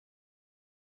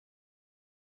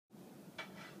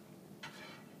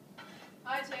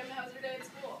Hi Tim, how's your day at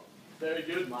school? Very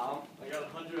good, Mom. I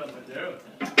got 100 on my Darrow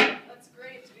test. That's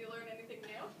great. Did you learn anything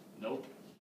new? Nope.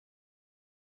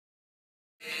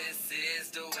 This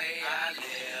is the way I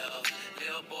live.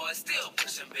 Little boy still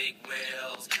pushing big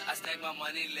wheels. I stack my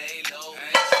money, lay low,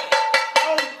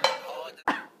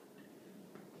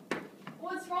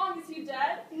 What's wrong? Is he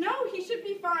dead? No, he should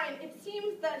be fine. It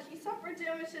seems that he suffered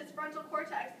damage to his frontal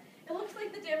cortex. It looks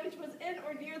like the damage was in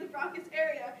or near the bronchus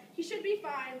area. He should be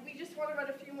fine. We just want to run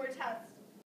a few more tests.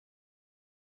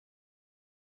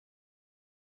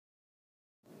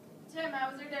 Tim,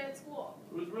 how was your day at school?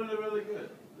 It was really, really good.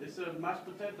 They served mashed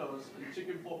potatoes and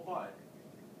chicken pork pie.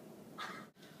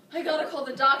 I gotta call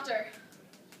the doctor.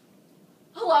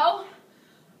 Hello?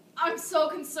 I'm so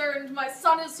concerned. My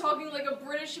son is talking like a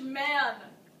British man.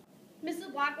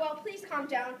 Mrs. Blackwell, please calm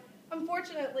down.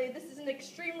 Unfortunately, this is an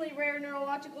extremely rare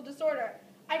neurological disorder.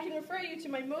 I can refer you to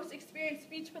my most experienced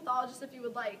speech pathologist if you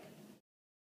would like.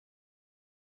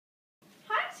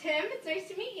 Hi, Tim. It's nice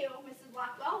to meet you. Mrs.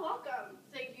 Blackwell, welcome.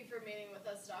 Thank you for meeting with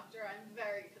us, doctor. I'm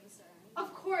very concerned.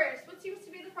 Of course. What seems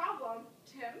to be the problem?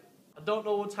 Tim? I don't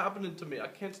know what's happening to me. I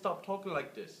can't stop talking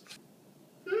like this.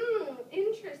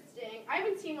 Interesting. I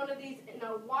haven't seen one of these in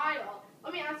a while.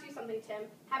 Let me ask you something, Tim.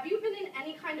 Have you been in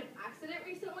any kind of accident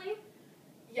recently?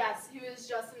 Yes, he was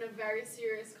just in a very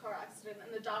serious car accident,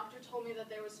 and the doctor told me that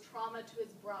there was trauma to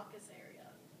his bronchus area.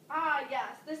 Ah,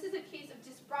 yes. This is a case of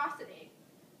dysprosody,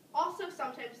 also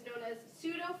sometimes known as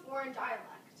pseudo-foreign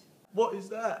dialect. What is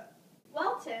that?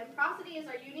 Well, Tim, prosody is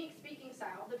our unique speaking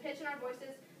style, the pitch in our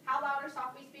voices, how loud or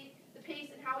soft we speak, the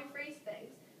pace, and how we phrase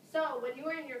things. So, when you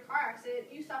were in your car accident,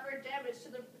 you suffered damage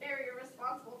to the area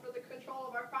responsible for the control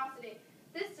of our prosody.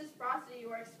 This dysprosody you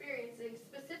are experiencing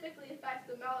specifically affects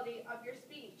the melody of your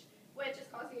speech, which is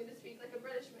causing you to speak like a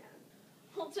British man.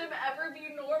 Will Tim ever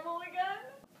be normal again?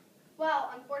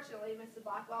 Well, unfortunately, Mrs.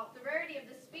 Blackwell, the rarity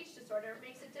of this speech disorder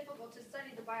makes it difficult to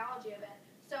study the biology of it,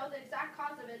 so the exact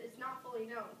cause of it is not fully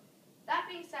known. That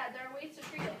being said, there are ways to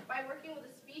treat it. By working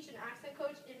with a speech and accent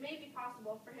coach, it may be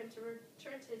possible for him to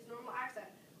return to his normal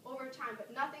accent over time, but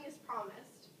nothing is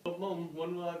promised. But Mom,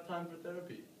 when will I have time for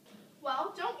therapy?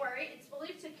 Well, don't worry. It's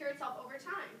believed to cure itself over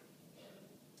time.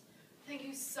 Thank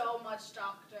you so much,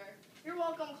 doctor. You're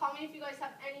welcome. Call me if you guys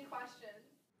have any questions.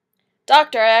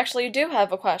 Doctor, I actually do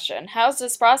have a question. How's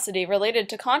dysprosody related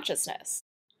to consciousness?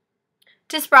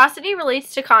 Dysprosody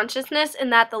relates to consciousness in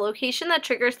that the location that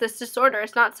triggers this disorder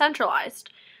is not centralized.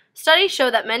 Studies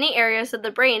show that many areas of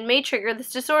the brain may trigger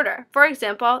this disorder. For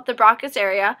example, the bronchus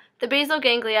area, the basal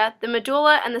ganglia, the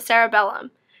medulla, and the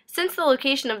cerebellum. Since the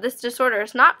location of this disorder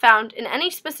is not found in any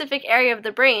specific area of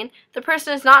the brain, the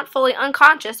person is not fully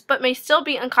unconscious but may still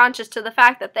be unconscious to the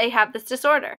fact that they have this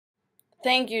disorder.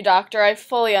 Thank you, doctor. I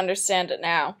fully understand it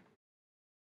now.